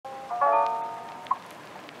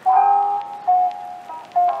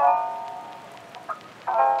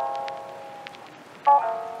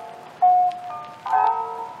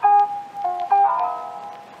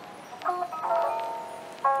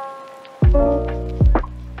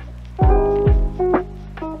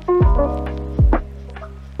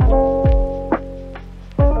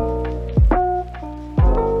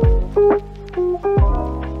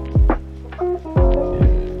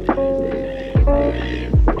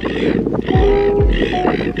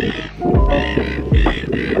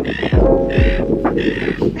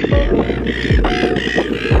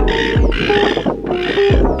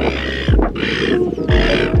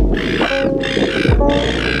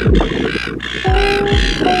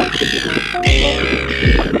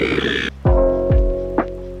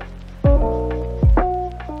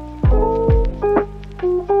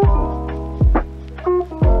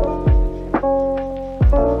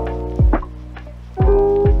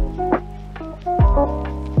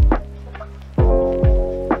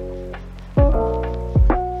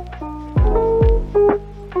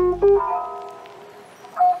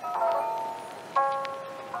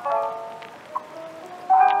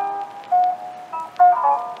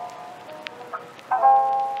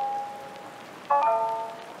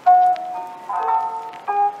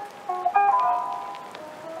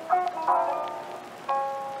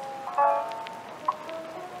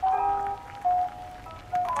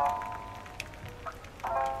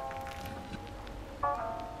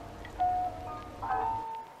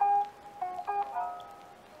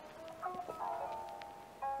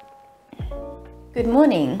Good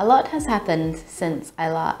morning. A lot has happened since I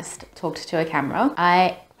last talked to a camera.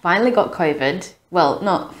 I finally got COVID. Well,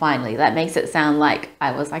 not finally, that makes it sound like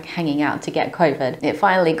I was like hanging out to get COVID. It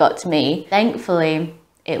finally got to me. Thankfully,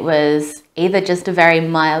 it was either just a very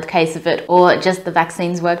mild case of it or just the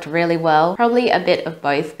vaccines worked really well. Probably a bit of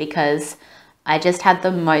both because I just had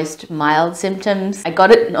the most mild symptoms. I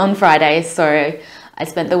got it on Friday, so I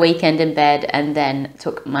spent the weekend in bed and then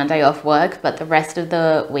took Monday off work, but the rest of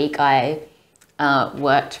the week I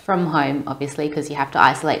worked from home, obviously, because you have to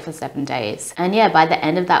isolate for 7 days. And yeah, by the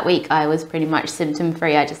end of that week, I was pretty much symptom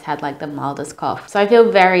free. I just had like the mildest cough. So I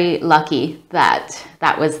feel very lucky that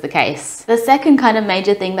that was the case. The second kind of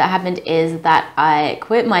major thing that happened is that I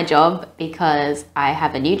quit my job because I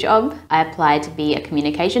have a new job. I applied to be a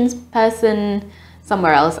communications person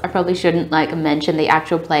somewhere else. I probably shouldn't like mention the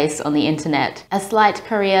actual place on the internet. A slight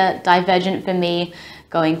career divergent for me,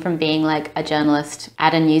 going from being like a journalist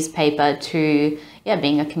at a newspaper to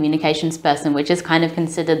being a communications person, which is kind of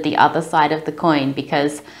considered the other side of the coin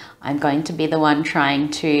because I'm going to be the one trying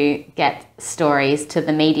to get stories to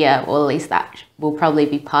the media, or at least that will probably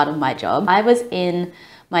be part of my job. I was in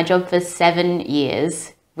my job for 7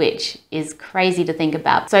 years, which is crazy to think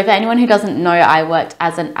about. So for anyone who doesn't know, I worked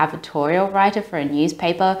as an advertorial writer for a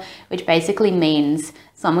newspaper, which basically means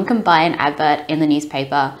someone can buy an advert in the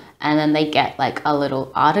newspaper and then they get like a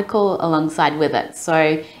little article alongside with it.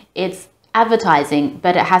 So it's advertising,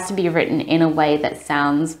 but it has to be written in a way that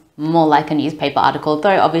sounds more like a newspaper article,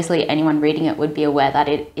 though obviously anyone reading it would be aware that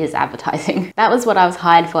it is advertising. That was what I was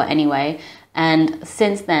hired for anyway. And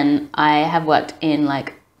since then I have worked in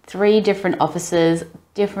like 3 different offices,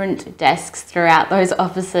 different desks throughout those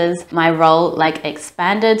offices. My role like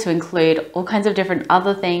expanded to include all kinds of different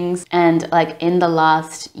other things, and like in the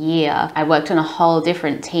last year I worked on a whole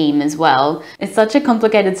different team as well. It's such a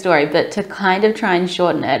complicated story, but to kind of try and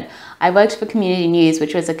shorten it, I worked for Community News,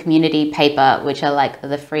 which was a community paper, which are like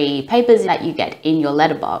the free papers that you get in your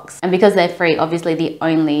letterbox. And because they're free, obviously the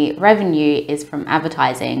only revenue is from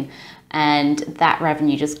advertising. And that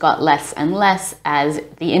revenue just got less and less as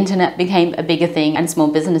the internet became a bigger thing and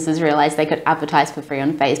small businesses realized they could advertise for free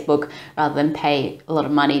on Facebook rather than pay a lot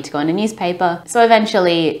of money to go in a newspaper. So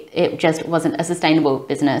eventually it just wasn't a sustainable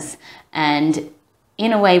business. And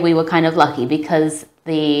in a way we were kind of lucky because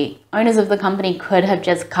the owners of the company could have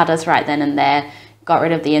just cut us right then and there, got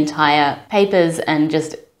rid of the entire papers and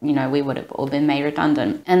just, you know, we would have all been made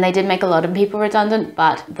redundant. And they did make a lot of people redundant,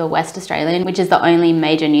 but the West Australian, which is the only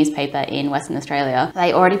major newspaper in Western Australia,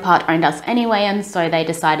 they already part owned us anyway, and so they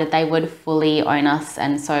decided they would fully own us.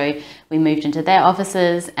 And so we moved into their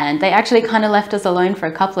offices and they actually kind of left us alone for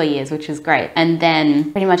a couple of years, which was great. And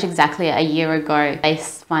then pretty much exactly a year ago, they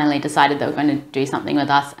finally decided they were going to do something with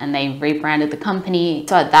us and they rebranded the company.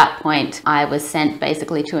 So at that point, I was sent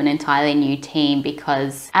basically to an entirely new team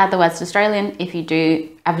because at the West Australian, if you do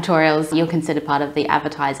advertorials, you're considered part of the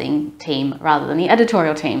advertising team rather than the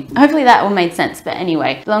editorial team. Hopefully that all made sense. But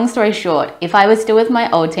anyway, long story short, if I was still with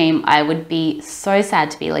my old team, I would be so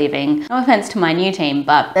sad to be leaving. No offense to my new team,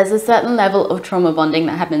 but there's a certain level of trauma bonding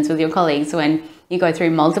that happens with your colleagues when you go through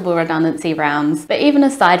multiple redundancy rounds. But even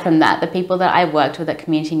aside from that, the people that I worked with at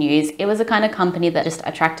Community News, it was a kind of company that just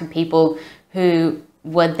attracted people who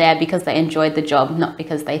were there because they enjoyed the job, not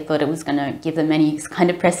because they thought it was going to give them any kind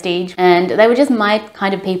of prestige. And they were just my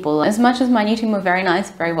kind of people. As much as my new team were very nice,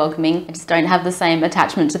 very welcoming, I just don't have the same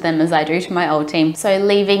attachment to them as I do to my old team. So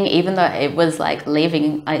leaving, even though it was like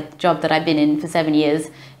leaving a job that I've been in for 7 years,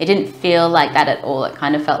 it didn't feel like that at all. It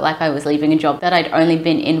kind of felt like I was leaving a job that I'd only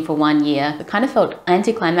been in for 1 year. It kind of felt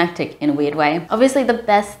anticlimactic in a weird way. Obviously, the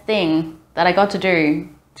best thing that I got to do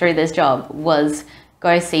through this job was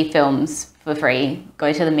go see films for free,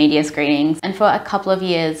 go to the media screenings. And for a couple of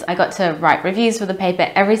years, I got to write reviews for the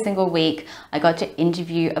paper every single week. I got to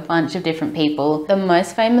interview a bunch of different people. The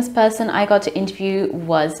most famous person I got to interview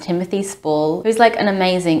was Timothy Spall, who's like an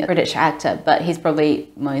amazing British actor, but he's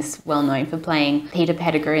probably most well known for playing Peter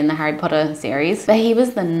Pettigrew in the Harry Potter series. But he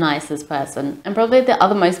was the nicest person. And probably the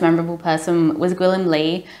other most memorable person was Gwilym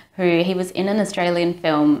Lee, who he was in an Australian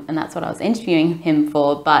film, and that's what I was interviewing him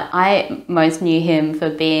for. But I most knew him for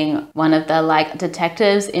being one of the like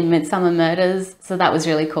detectives in Midsummer Murders. So that was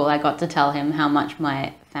really cool. I got to tell him how much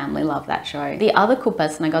my family loved that show. The other cool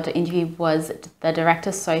person I got to interview was the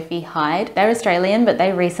director Sophie Hyde. They're Australian, but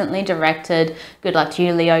they recently directed Good Luck to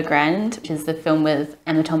You, Leo Grand, which is the film with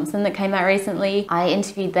Emma Thompson that came out recently. I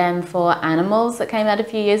interviewed them for Animals that came out a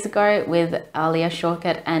few years ago with Alia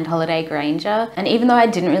Shawkat and Holiday Granger. And even though I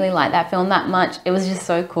didn't really like that film that much, it was just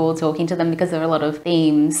so cool talking to them because there were a lot of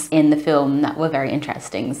themes in the film that were very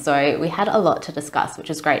interesting. So we had a lot to discuss, which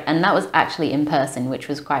was great. And that was actually in person, which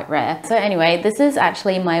was quite rare. So anyway, this is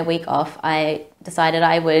actually my week off. I decided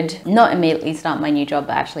I would not immediately start my new job,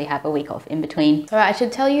 but actually have a week off in between. So I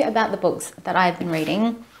should tell you about the books that I've been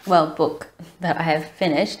reading. Well, book that I have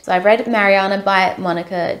finished. So I've read Mariana by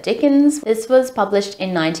Monica Dickens. This was published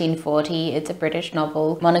in 1940. It's a British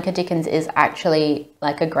novel. Monica Dickens is actually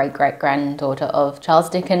like a great-great-granddaughter of Charles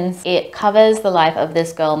Dickens. It covers the life of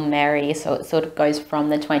this girl, Mary, so it sort of goes from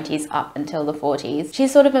the 20s up until the 40s.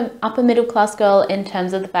 She's sort of an upper middle class girl in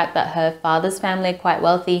terms of the fact that her father's family are quite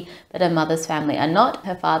wealthy, but her mother's family are not.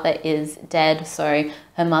 Her father is dead, so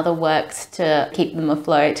her mother works to keep them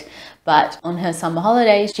afloat. But on her summer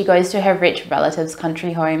holidays, she goes to her rich relative's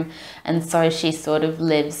country home, and so she sort of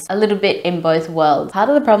lives a little bit in both worlds. Part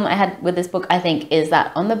of the problem I had with this book, I think, is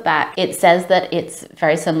that on the back, it says that it's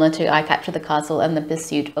very similar to I Capture the Castle and The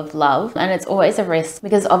Pursuit of Love, and it's always a risk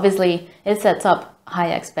because obviously it sets up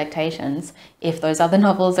high expectations if those other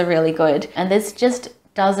novels are really good. And this just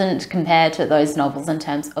doesn't compare to those novels in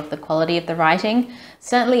terms of the quality of the writing.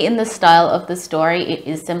 Certainly in the style of the story, it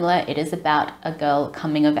is similar. It is about a girl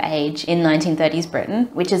coming of age in 1930s Britain,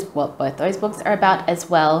 which is what both those books are about as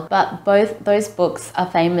well. But both those books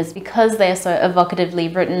are famous because they're so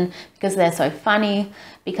evocatively written, because they're so funny,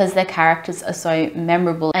 because their characters are so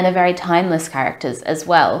memorable and are very timeless characters as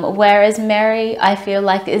well. Whereas Mary, I feel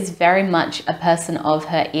like, is very much a person of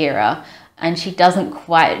her era, and she doesn't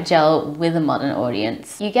quite gel with a modern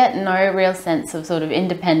audience. You get no real sense of sort of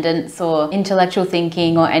independence or intellectual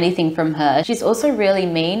thinking or anything from her. She's also really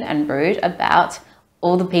mean and rude about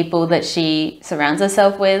all the people that she surrounds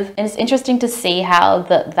herself with. And it's interesting to see how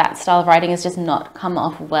that style of writing has just not come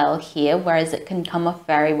off well here, whereas it can come off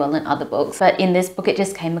very well in other books. But in this book, it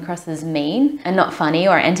just came across as mean and not funny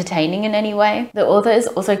or entertaining in any way. The author is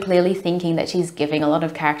also clearly thinking that she's giving a lot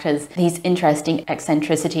of characters these interesting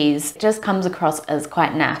eccentricities. It just comes across as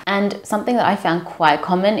quite naff. And something that I found quite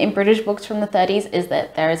common in British books from the 30s is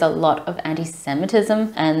that there is a lot of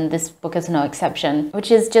anti-Semitism, and this book is no exception, which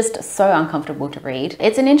is just so uncomfortable to read.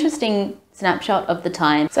 It's an interesting snapshot of the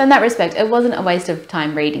time. So in that respect, it wasn't a waste of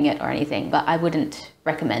time reading it or anything, but I wouldn't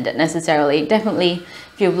recommend it necessarily. Definitely,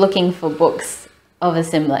 if you're looking for books of a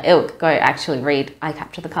similar ilk, go actually read I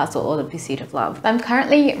Capture the Castle or The Pursuit of Love. I'm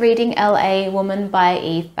currently reading L.A. Woman by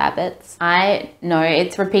Eve Babitz. I know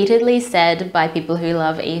it's repeatedly said by people who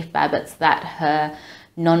love Eve Babitz that her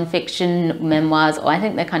non-fiction memoirs, or I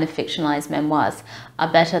think they're kind of fictionalized memoirs,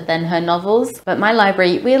 are better than her novels. But my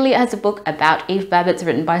library weirdly has a book about Eve Babitz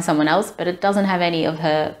written by someone else, but it doesn't have any of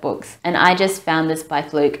her books. And I just found this by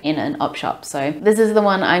fluke in an op shop. So this is the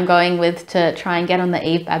one I'm going with to try and get on the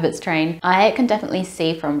Eve Babitz train. I can definitely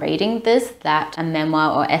see from reading this that a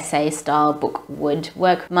memoir or essay style book would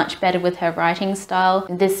work much better with her writing style.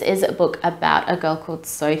 This is a book about a girl called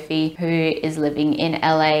Sophie who is living in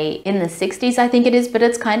LA in the 60s, I think it is, but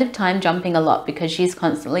it's kind of time jumping a lot because she's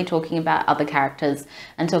constantly talking about other characters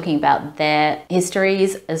and talking about their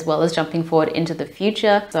histories as well as jumping forward into the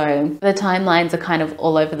future. So the timelines are kind of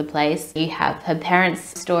all over the place. You have her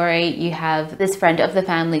parents' story, you have this friend of the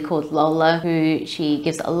family called Lola, who she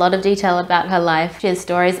gives a lot of detail about her life. She has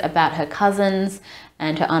stories about her cousins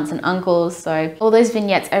and her aunts and uncles. So all those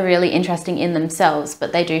vignettes are really interesting in themselves,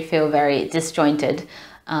 but they do feel very disjointed.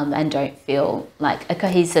 and don't feel like a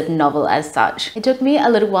cohesive novel as such. It took me a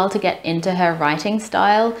little while to get into her writing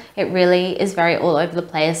style. It really is very all over the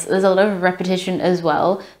place. There's a lot of repetition as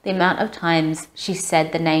well. The amount of times she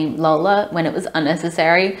said the name Lola when it was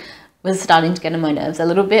unnecessary was starting to get on my nerves a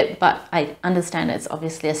little bit, but I understand it's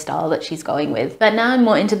obviously a style that she's going with. But now I'm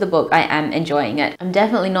more into the book, I am enjoying it. I'm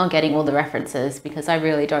definitely not getting all the references because I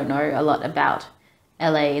really don't know a lot about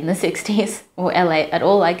LA in the 60s, or LA at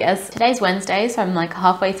all, I guess. Today's Wednesday, so I'm like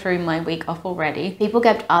halfway through my week off already. People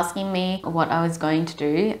kept asking me what I was going to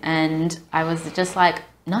do, and I was just like,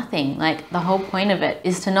 nothing. Like, the whole point of it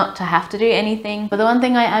is to not to have to do anything. But the one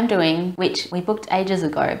thing I am doing, which we booked ages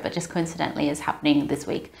ago, but just coincidentally is happening this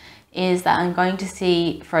week, is that I'm going to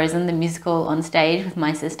see Frozen the musical on stage with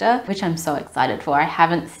my sister, which I'm so excited for. I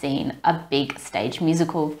haven't seen a big stage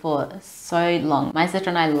musical for so long. My sister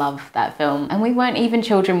and I love that film, and we weren't even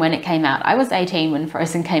children when it came out. I was 18 when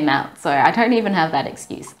Frozen came out, so I don't even have that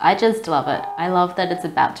excuse. I just love it. I love that it's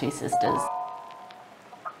about two sisters.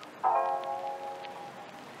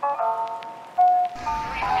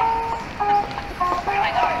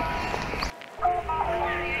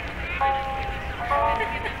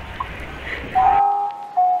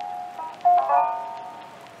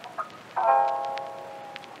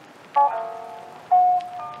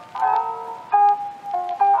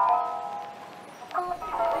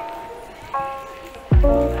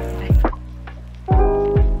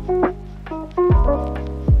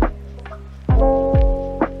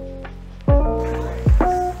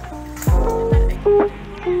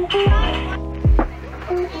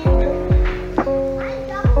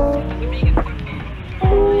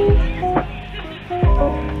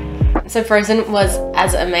 So Frozen was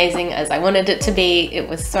as amazing as I wanted it to be. It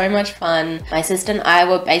was so much fun. My sister and I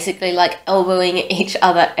were basically like elbowing each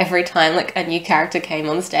other every time like a new character came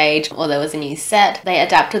on stage or there was a new set. They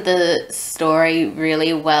adapted the story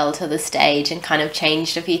really well to the stage and kind of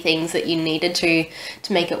changed a few things that you needed to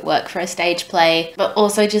make it work for a stage play. But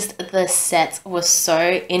also just the sets were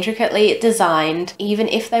so intricately designed, even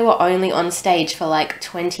if they were only on stage for like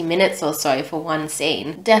 20 minutes or so for one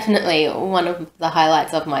scene. Definitely one of the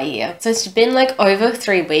highlights of my year. So it's been like over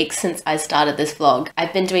 3 weeks since I started this vlog.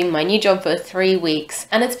 I've been doing my new job for 3 weeks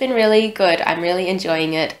and it's been really good. I'm really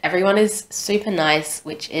enjoying it. Everyone is super nice,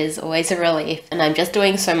 which is always a relief. And I'm just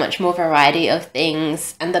doing so much more variety of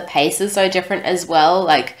things, and the pace is so different as well.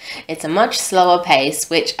 Like, it's a much slower pace,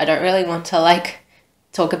 which I don't really want to like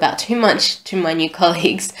talk about too much to my new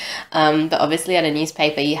colleagues. But obviously at a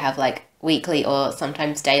newspaper you have like weekly or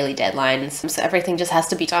sometimes daily deadlines, so everything just has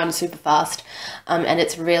to be done super fast, and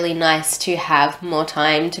it's really nice to have more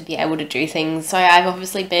time to be able to do things. So I've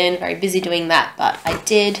obviously been very busy doing that, but I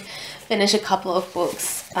did finish a couple of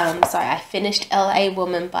books. So I finished LA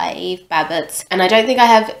Woman by Eve Babitz, and I don't think I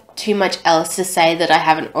have too much else to say that I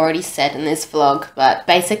haven't already said in this vlog, but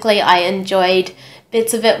basically I enjoyed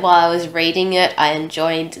bits of it while I was reading it. I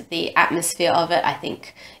enjoyed the atmosphere of it. I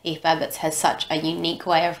think Eve Babitz has such a unique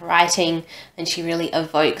way of writing, and she really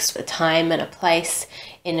evokes a time and a place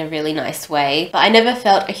in a really nice way. But I never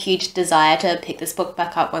felt a huge desire to pick this book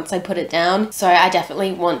back up once I put it down. So I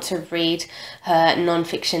definitely want to read her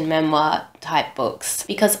non-fiction memoir type books,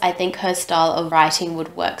 because I think her style of writing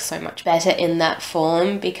would work so much better in that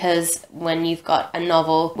form, because when you've got a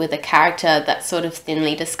novel with a character that's sort of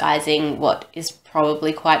thinly disguising what is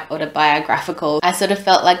probably quite autobiographical, I sort of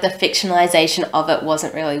felt like the fictionalization of it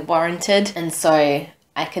wasn't really warranted, and so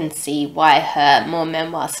I can see why her more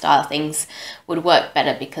memoir style things would work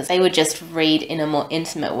better, because they would just read in a more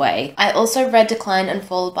intimate way. I also read Decline and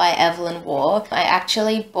Fall by Evelyn Waugh. I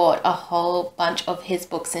actually bought a whole bunch of his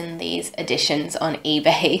books in these editions on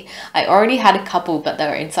eBay. I already had a couple, but they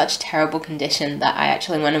were in such terrible condition that I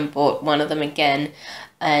actually went and bought one of them again.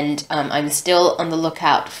 And I'm still on the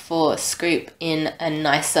lookout for Scoop in a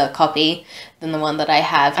nicer copy than the one that I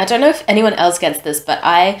have. I don't know if anyone else gets this, but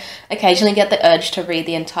I occasionally get the urge to read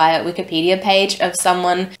the entire Wikipedia page of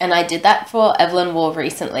someone, and I did that for Evelyn Waugh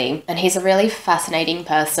recently. And he's a really fascinating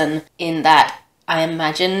person in that I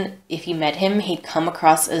imagine if you met him, he'd come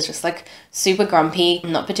across as just like super grumpy,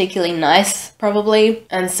 not particularly nice, probably,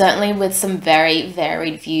 and certainly with some very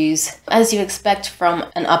varied views, as you expect from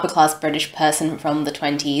an upper-class British person from the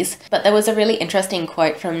 20s. But there was a really interesting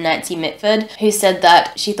quote from Nancy Mitford, who said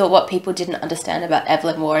that she thought what people didn't understand about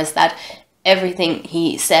Evelyn Waugh is that everything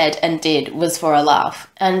he said and did was for a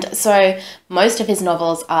laugh. And so most of his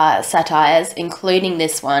novels are satires, including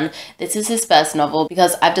this one. This is his first novel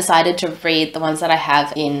because I've decided to read the ones that I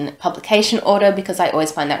have in publication order because I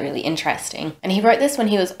always find that really interesting. And he wrote this when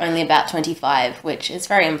he was only about 25, which is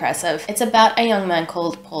very impressive. It's about a young man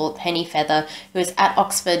called Paul Pennyfeather who is at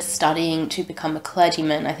Oxford studying to become a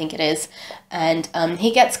clergyman, I think it is. And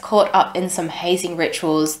he gets caught up in some hazing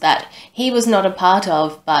rituals that he was not a part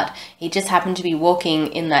of, but he just happened to be walking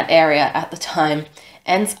in that area at the time.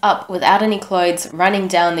 Ends up without any clothes running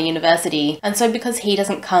down the university. And so because he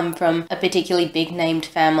doesn't come from a particularly big named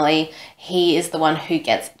family, he is the one who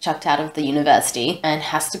gets chucked out of the university and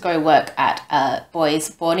has to go work at a boys'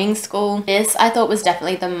 boarding school. This I thought was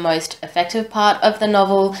definitely the most effective part of the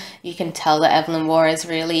novel. You can tell that Evelyn Waugh is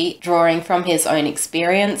really drawing from his own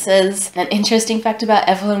experiences. An interesting fact about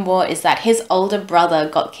Evelyn Waugh is that his older brother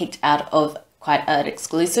got kicked out of quite an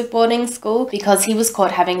exclusive boarding school because he was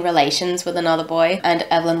caught having relations with another boy, and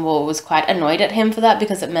Evelyn Waugh was quite annoyed at him for that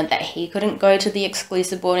because it meant that he couldn't go to the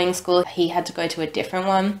exclusive boarding school. He had to go to a different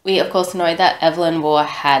one. We of course know that Evelyn Waugh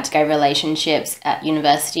had gay relationships at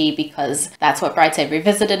university because that's what Brideshead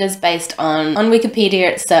Revisited is based on. On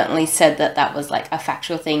Wikipedia it certainly said that that was like a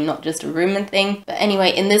factual thing, not just a rumor thing. But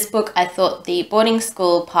anyway, in this book I thought the boarding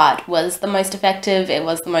school part was the most effective. It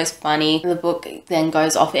was the most funny. The book then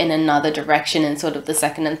goes off in another direction in sort of the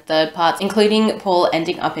second and third parts, including Paul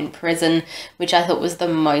ending up in prison, which I thought was the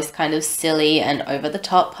most kind of silly and over the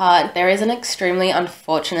top part. There is an extremely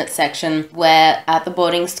unfortunate section where at the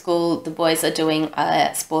boarding school the boys are doing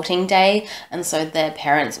a sporting day, and so their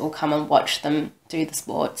parents will come and watch them do the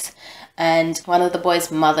sports. And one of the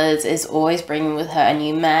boys' mothers is always bringing with her a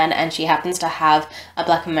new man, and she happens to have a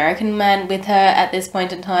Black American man with her at this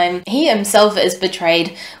point in time. He himself is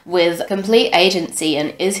portrayed with complete agency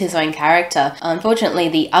and is his own character. Unfortunately,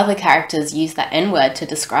 the other characters use that N-word to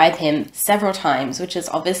describe him several times, which is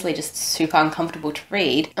obviously just super uncomfortable to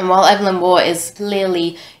read. And while Evelyn Waugh is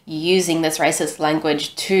clearly using this racist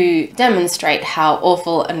language to demonstrate how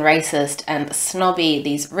awful and racist and snobby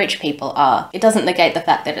these rich people are, it doesn't negate the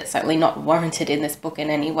fact that it's certainly not warranted in this book in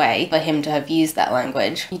any way for him to have used that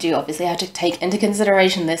language. You do obviously have to take into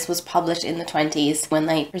consideration this was published in the 20s when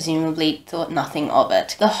they presumably thought nothing of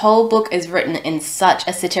it. The whole book is written in such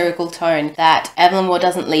a satirical tone that Evelyn Waugh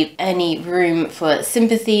doesn't leave any room for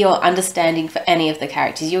sympathy or understanding for any of the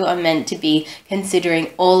characters. You are meant to be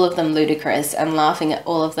considering all of them ludicrous and laughing at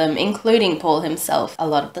all of them, including Paul himself a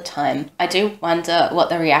lot of the time. I do wonder what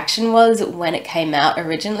the reaction was when it came out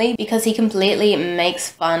originally, because he completely makes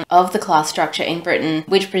fun of the class structure in Britain,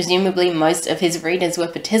 which presumably most of his readers were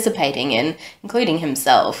participating in, including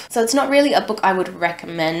himself. So it's not really a book I would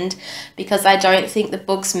recommend because I don't think the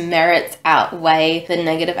book's merits outweigh the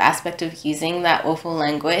negative aspect of using that awful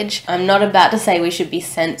language. I'm not about to say we should be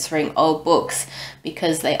censoring old books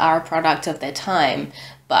because they are a product of their time,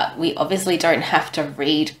 but we obviously don't have to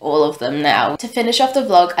read all of them now. To finish off the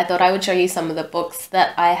vlog, I thought I would show you some of the books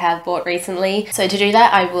that I have bought recently. So to do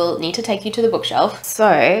that, I will need to take you to the bookshelf.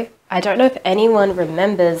 So I don't know if anyone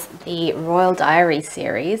remembers the Royal Diary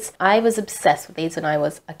series. I was obsessed with these when I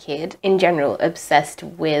was a kid. In general, obsessed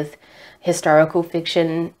with historical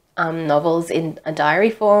fiction novels in a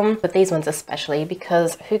diary form, but these ones especially,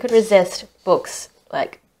 because who could resist books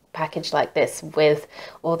like packaged like this with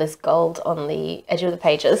all this gold on the edge of the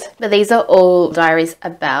pages? But these are all diaries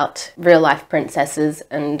about real life princesses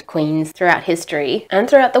and queens throughout history and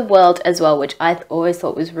throughout the world as well, which I always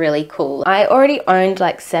thought was really cool. I already owned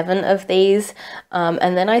like 7 of these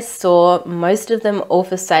and then I saw most of them all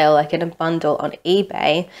for sale like in a bundle on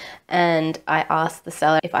eBay, and I asked the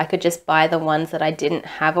seller if I could just buy the ones that I didn't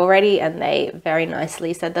have already, and they very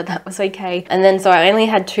nicely said that that was okay. And then so I only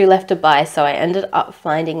had 2 left to buy, so I ended up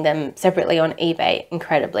finding them separately on eBay,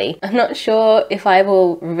 incredibly. I'm not sure if I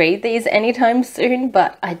will read these anytime soon,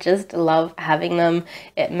 but I just love having them.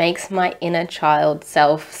 It makes my inner child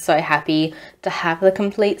self so happy to have the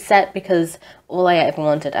complete set, because all I ever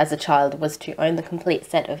wanted as a child was to own the complete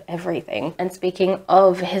set of everything. And speaking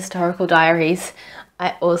of historical diaries,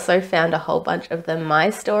 I also found a whole bunch of the My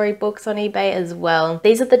Story books on eBay as well.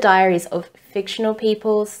 These are the diaries of fictional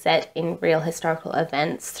people set in real historical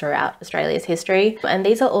events throughout Australia's history. And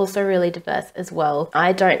these are also really diverse as well.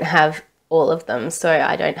 I don't have all of them, so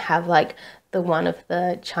I don't have like the one of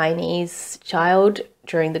the Chinese child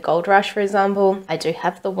during the gold rush, for example. I do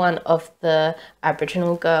have the one of the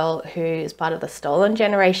Aboriginal girl who is part of the stolen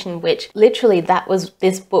generation, which literally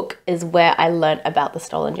this book is where I learned about the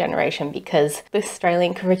stolen generation, because the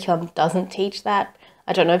Australian curriculum doesn't teach that.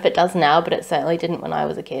 I don't know if it does now, but it certainly didn't when I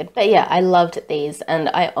was a kid. But yeah, I loved these, and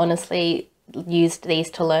I honestly used these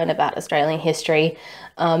to learn about Australian history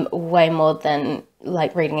way more than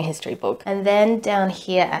like reading a history book. And then down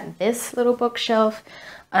here at this little bookshelf,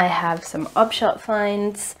 I have some op shop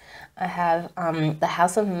finds. I have The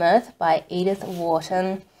House of Mirth by Edith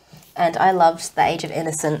Wharton, and I loved The Age of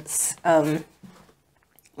Innocence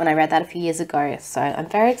when I read that a few years ago, so I'm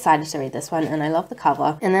very excited to read this one, and I love the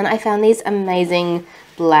cover. And then I found these amazing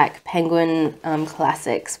black penguin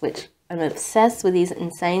classics, which I'm obsessed with these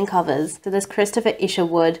insane covers. So this Christopher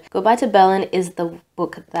Isherwood, Goodbye to Berlin, is the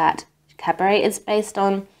book that Cabaret is based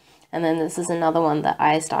on, and then this is another one that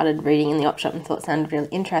I started reading in the op shop and thought sounded really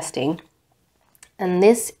interesting. And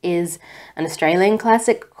this is an Australian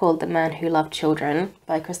classic called The Man Who Loved Children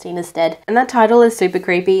by Christina Stead. And that title is super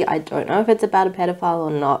creepy. I don't know if it's about a pedophile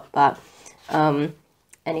or not, but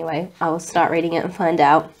anyway, I will start reading it and find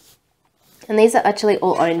out. And these are actually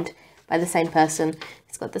all owned by the same person.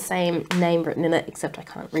 It's got the same name written in it, except I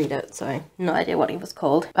can't read it, so no idea what he was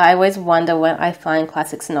called. But I always wonder when I find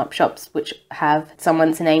classics in op shops which have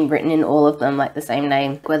someone's name written in all of them, like the same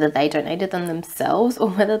name, whether they donated them themselves or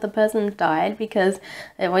whether the person died, because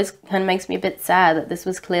it always kind of makes me a bit sad that this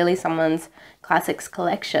was clearly someone's classics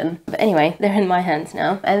collection. But anyway, they're in my hands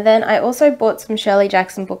now. And then I also bought some Shirley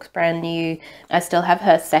Jackson books brand new. I still have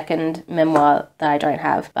her second memoir that I don't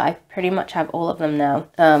have, but I pretty much have all of them now.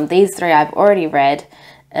 These three I've already read,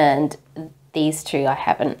 and these two I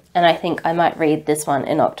haven't. And I think I might read this one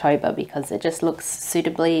in October because it just looks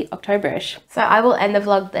suitably Octoberish. So I will end the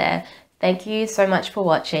vlog there. Thank you so much for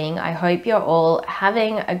watching. I hope you're all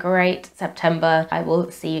having a great September. I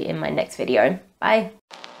will see you in my next video. Bye.